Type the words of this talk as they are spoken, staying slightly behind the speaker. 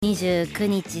29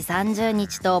日30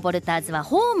日とボルターズは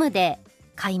ホームで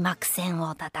開幕戦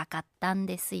を戦ったん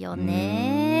ですよ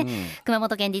ね。熊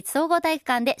本県立総合体育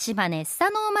館で島根スサ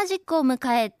ノーマジックを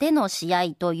迎えての試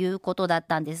合ということだっ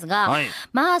たんですが、はい、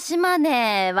まあ島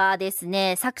根はです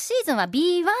ね、昨シーズンは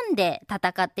B1 で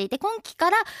戦っていて、今季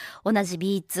から同じ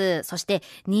B2 そして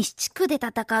西地区で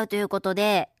戦うということ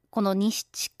で、この西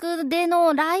地区で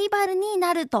のライバルに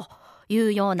なるとい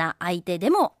うような相手で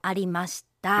もありまし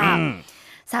た、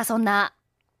さあそんな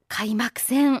開幕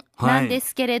戦なんで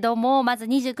すけれども、はい、まず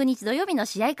29日土曜日の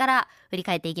試合から振り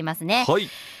返っていきますね、はい、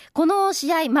この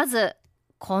試合、まず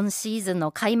今シーズン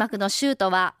の開幕のシュー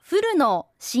トはフルの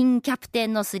新キャプテ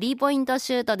ンのスリーポイント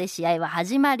シュートで試合は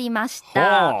始まりまし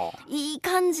た。いい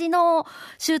感じの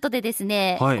シュートでです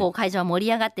ね、はい、こう会場は盛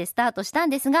り上がってスタートした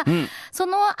んですが、そ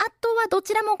の後はど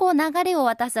ちらもこう流れを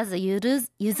渡さず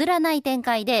譲らない展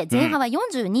開で、前半は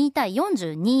42対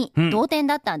42、同点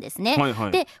だったんですね、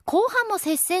で後半も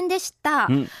接戦でした、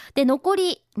で残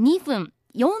り2分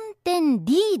4点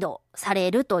リードされ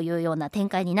るというような展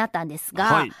開になったんです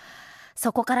が、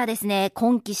そこからですね、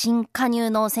今季新加入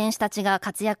の選手たちが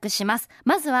活躍します。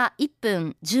まずは1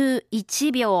分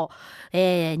11秒、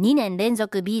2年連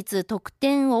続 B2 得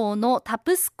点王のタ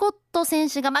プスコット選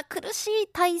手が、苦しい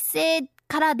体勢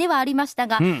からではありました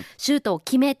が、シュートを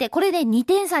決めて、これで2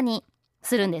点差に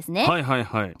するんですね、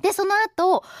でその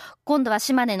後今度は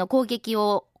島根の攻撃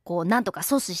をこうなんとか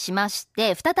阻止しまし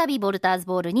て、再びボルターズ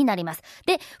ボールになります。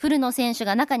で古野選手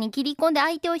が中に切り込んで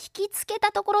相手を引きつけ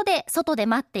たところで、外で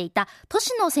待っていた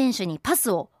年野選手にパス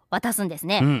を渡すんです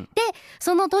ね、で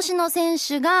その年野選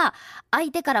手が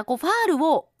相手からこうファール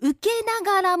を受け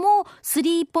ながらもス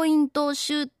リーポイント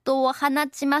シュートを放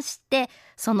ちまして、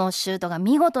そのシュートが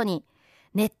見事に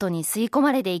ネットに吸い込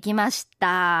まれていきまし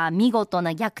た。見事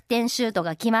な逆転シュート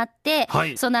が決まって、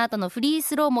その後のフリー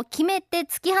スローも決めて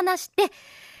突き放して、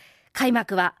開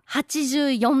幕は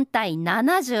84対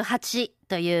78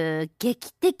という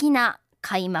劇的な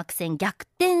開幕戦逆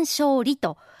転勝利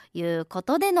というこ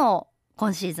とでの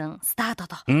今シーズンスタート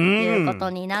ということ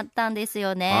になったんです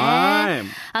よね。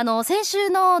先週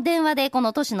の電話でこ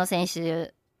の年野選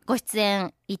手ご出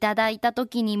演いただいた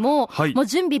時にも、もう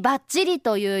準備バッチリ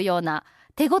というような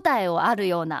手応えをある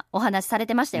ようなお話され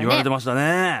てましたよね。言われてました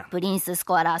ね。プリンスス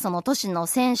コアラー、その年野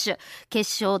選手、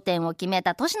決勝点を決め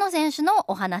た年野選手の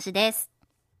お話です。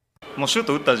もうシュー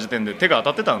ト打った時点で手が当た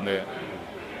ってたので、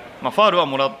ファールは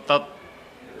もらった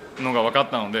のが分かっ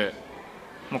たので、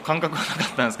もう感覚はなか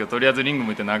ったんですけど、とりあえずリング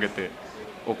向いて投げて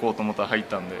おこうと思ったら入っ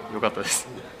たんでよかったです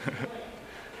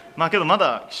けどま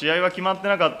だ試合は決まって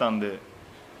なかったんで、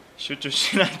集中は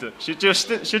し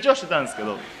てたんですけ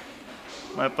ど、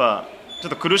やっぱちょっ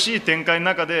と苦しい展開の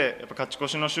中でやっぱ勝ち越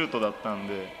しのシュートだったん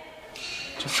で、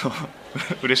ちょっと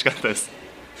嬉しかったです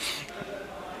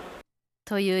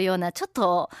というような、ちょっ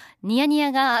とニヤニ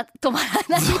ヤが止まら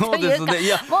ないというか、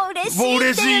もう嬉し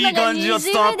いっていうのがにじみ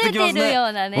出てるよ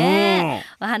うなね、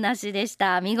お話でし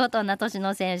た。見事な年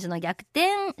野選手の逆転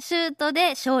シュートで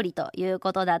勝利という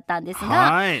ことだったんです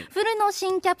が、古野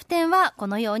新キャプテンはこ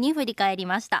のように振り返り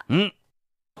ました。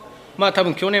多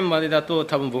分去年までだと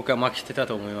僕は負けてた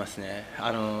と思いますね。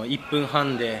1分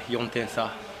半で4点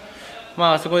差、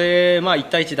そこで1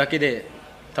対1だけで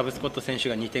タブスコット選手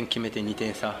が2点決めて2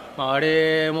点差、あ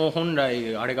れも本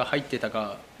来あれが入ってた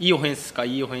か、いいオフェンスか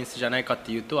いいオフェンスじゃないかっ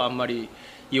ていうと、あんまり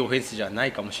いいオフェンスじゃな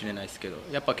いかもしれないですけど、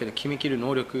やっぱ決めきる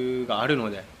能力がある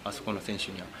ので、あそこの選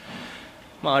手に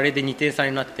は、あれで2点差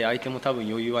になって相手も多分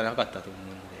余裕はなかったと思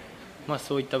うので、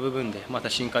そういった部分でまた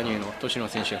新加入の年野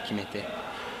選手が決めて、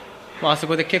あそ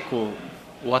こで結構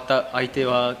終わった、相手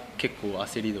は結構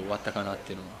焦りで終わったかなっ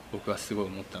ていうのは僕はすごい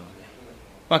思ったので、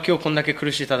今日こんだけ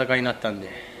苦しい戦いになったんで、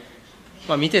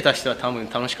見てた人は多分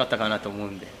楽しかったかなと思う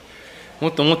んで、も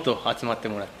っともっと集まって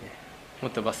もらって、も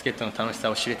っとバスケットの楽しさ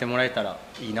を知れてもらえたら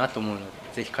いいなと思うので、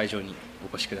ぜひ会場に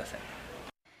お越しください。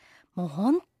もう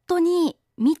本当に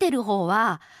見てる方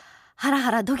はハラハ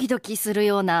ラドキドキする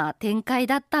ような展開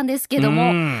だったんですけど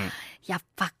も、やっ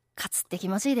ぱ勝つって気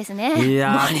持ちいいですね。い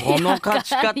やこの勝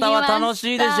ち方は楽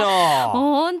しいでしょう。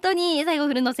もう本当に最後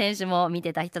古野選手も見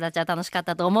てた人たちは楽しかっ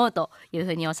たと思うというふ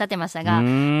うにおっしゃってましたが、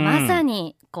まさ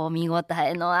にこう見応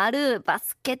えのあるバ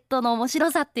スケットの面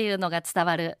白さっていうのが伝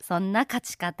わる、そんな勝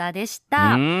ち方でし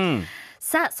た。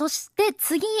さあ、そして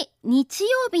次、日曜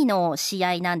日の試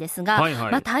合なんですが、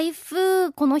台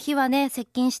風、この日はね、接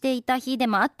近していた日で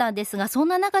もあったんですが、そん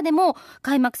な中でも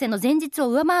開幕戦の前日を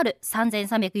上回る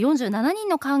3347人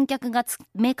の観客が詰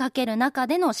めかける中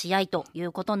での試合とい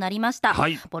うことになりました。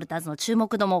ボルターズの注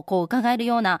目度もこう伺える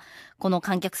ようなこの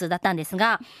観客数だったんです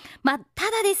が、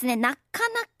ただですね、なか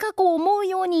なかこう思う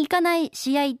ようにいかない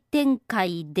試合展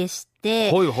開でし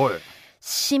て、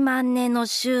島根の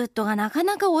シュートがなか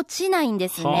なか落ちないんで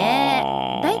すね。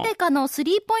だいたいス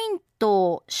リーポイン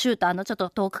トシュート、ちょっ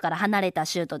と遠くから離れた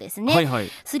シュートですね。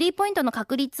スリーポイントの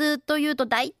確率というと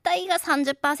だいたいが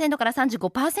 30% から 35%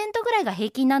 ぐらいが平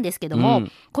均なんですけども、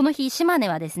この日島根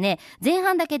はですね、前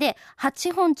半だけで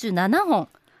8本中7本、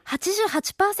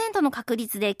88% の確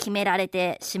率で決められ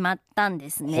てしまったんで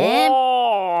すね。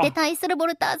で、対するボ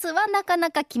ルターズはなか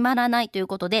なか決まらないという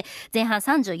ことで、前半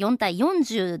34対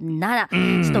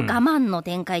47、ちょっと我慢の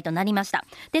展開となりました。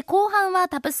で、後半は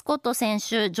タプスコット選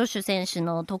手、ジョシュ選手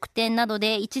の得点など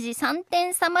で一時3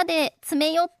点差まで詰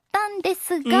め寄ったんで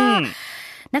すが、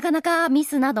なかなかミ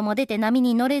スなども出て波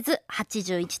に乗れず、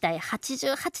81対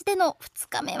88での2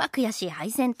日目は悔しい敗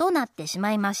戦となってし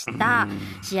まいました。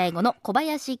試合後の小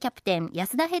林キャプテン、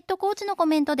安田ヘッドコーチのコ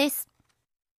メントです。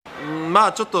ち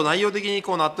ょっと内容的に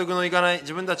こう納得のいかない、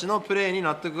自分たちのプレーに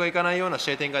納得がいかないような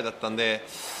試合展開だったんで、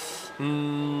な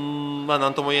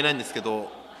んとも言えないんですけ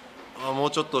ど、も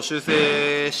うちょっと修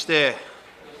正して、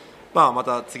ま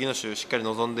た次の週しっかり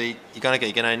臨んでいかなきゃ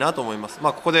いけないなと思います。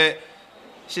ここで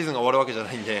シーズンが終わるわけじゃ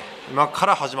ないんで、今か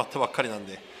ら始まったばっかりなん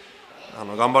で、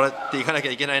頑張っていかなき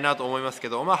ゃいけないなと思いますけ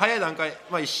ど、早い段階、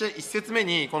1節目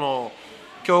にこの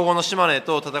強豪の島根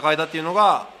と戦えたっていうの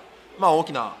が、大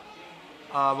きな、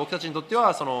僕たちにとって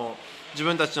は自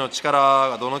分たちの力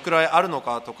がどのくらいあるの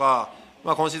かとか、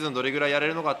今シーズンどれぐらいやれ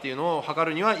るのかっていうのを測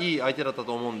るにはいい相手だった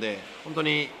と思うんで、本当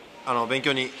に勉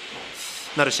強に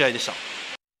なる試合でした。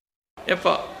やっ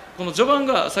ぱこの序盤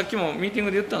が、さっきもミーティン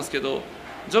グで言ったんですけど、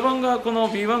序盤がこの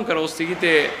B1 から落ちてき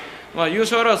て、優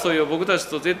勝争いを僕たち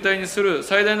と絶対にする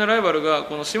最大のライバルが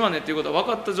この島根ということは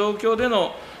分かった状況で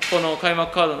のこの開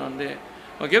幕カードなんで、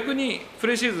逆にプ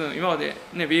レシーズン今まで、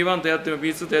B1 とやっても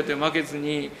B2 とやっても負けず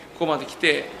にここまで来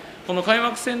て、この開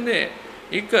幕戦で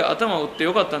一回頭を打って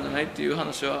よかったんじゃないっていう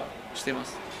話はしていま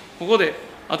す。ここで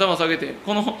頭下げて、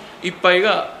この一敗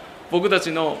が僕た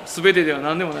ちの全てでは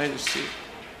何でもないですし、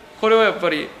これはやっぱ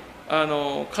り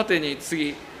糧に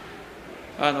次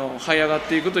這い上がっ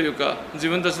ていくというか、自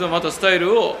分たちのまたスタイ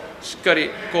ルをしっか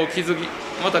りこう築き、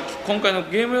また今回の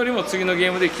ゲームよりも次のゲ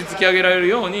ームで築き上げられる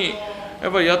ようにや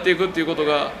っぱりやっていくっていうこと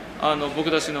が僕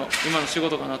たちの今の仕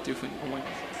事かなというふうに思いま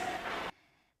す。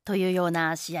というよう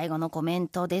な試合後のコメン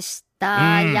トでし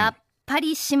た。やっぱ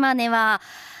り島根は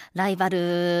ライバ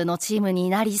ルのチームに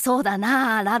なりそうだ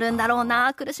な、なるんだろう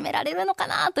な、苦しめられるのか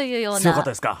なというような強かった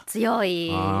ですか。強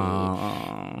い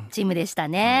チームでした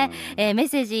ね。メッ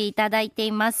セージいただいて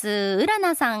います。うら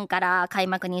なさんから、開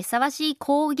幕にふさわしい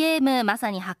好ゲーム、まさ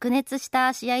に白熱し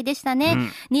た試合でしたね。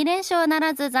2連勝はな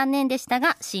らず残念でした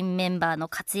が、新メンバーの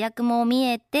活躍も見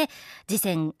えて、次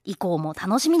戦以降も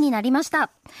楽しみになりました。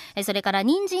それから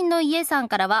人参の家さん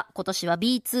からは、今年は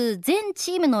B2 全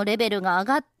チームのレベルが上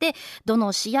がって、ど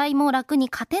の試合も楽に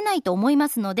勝てないと思いま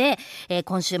すので、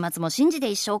今週末も信じて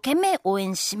一生懸命応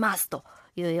援しますと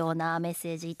いうようなメッ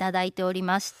セージいただいており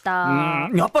ました。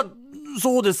やっぱ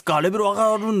そうですか、レベル上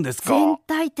がるんですか。全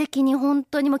体的に本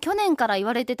当にもう去年から言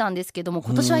われてたんですけども、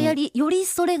今年はより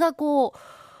それがこ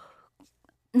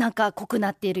うなんか濃くな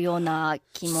っているような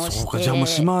気もして。そうか、じゃあもう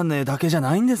島根だけじゃ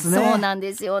ないんですね。そうなん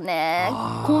ですよね。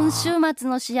今週末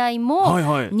の試合も、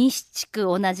西地区、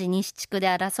同じ西地区で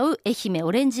争う愛媛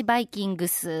オレンジバイキング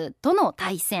スとの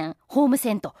対戦、ホーム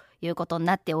戦ということに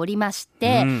なっておりまし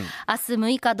て、明日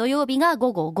6日土曜日が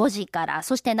午後5時から、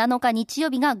そして7日日曜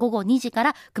日が午後2時か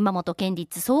ら熊本県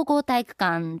立総合体育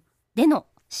館での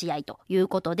試合という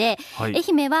ことで、愛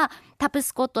媛はタプ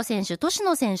スコット選手、年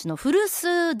野選手の古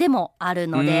巣でもある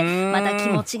ので、また気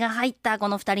持ちが入ったこ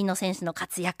の2人の選手の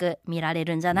活躍見られ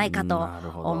るんじゃないかと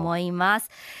思います。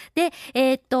で、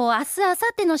明日、明後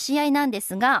日の試合なんで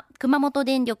すが、熊本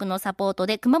電力のサポート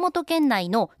で熊本県内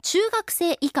の中学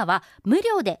生以下は無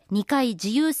料で2回自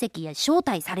由席へ招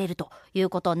待されるとい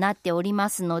うことになっておりま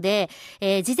すので、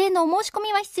事前のお申し込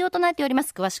みは必要となっておりま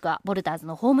す。詳しくはボルターズ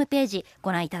のホームページ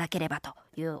ご覧いただければと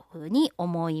いうふうに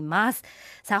思います。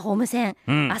さあ、ホーム戦、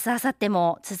明日明後日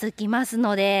も続きます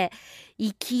ので、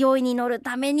勢いに乗る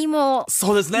ためにも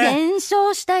そうですね、連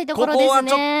勝したいところですね。ここは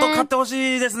ちょっと勝ってほ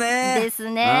しいですね。です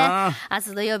ね。明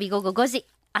日土曜日午後5時、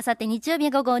明後日日曜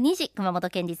日午後2時、熊本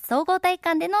県立総合体育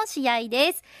館での試合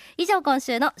です。以上、今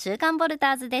週の週刊ボル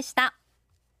ターズでした。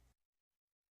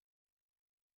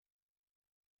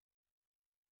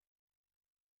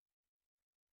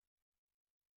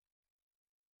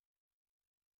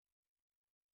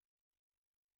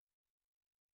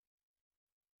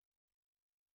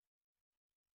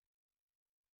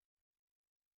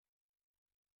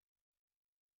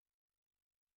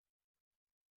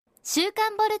週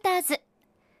刊ボルターズ。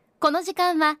この時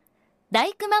間は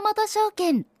大熊本証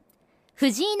券、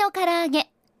藤井の唐揚げ、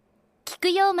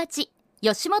菊陽町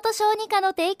吉本小児科の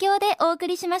提供でお送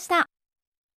りしました。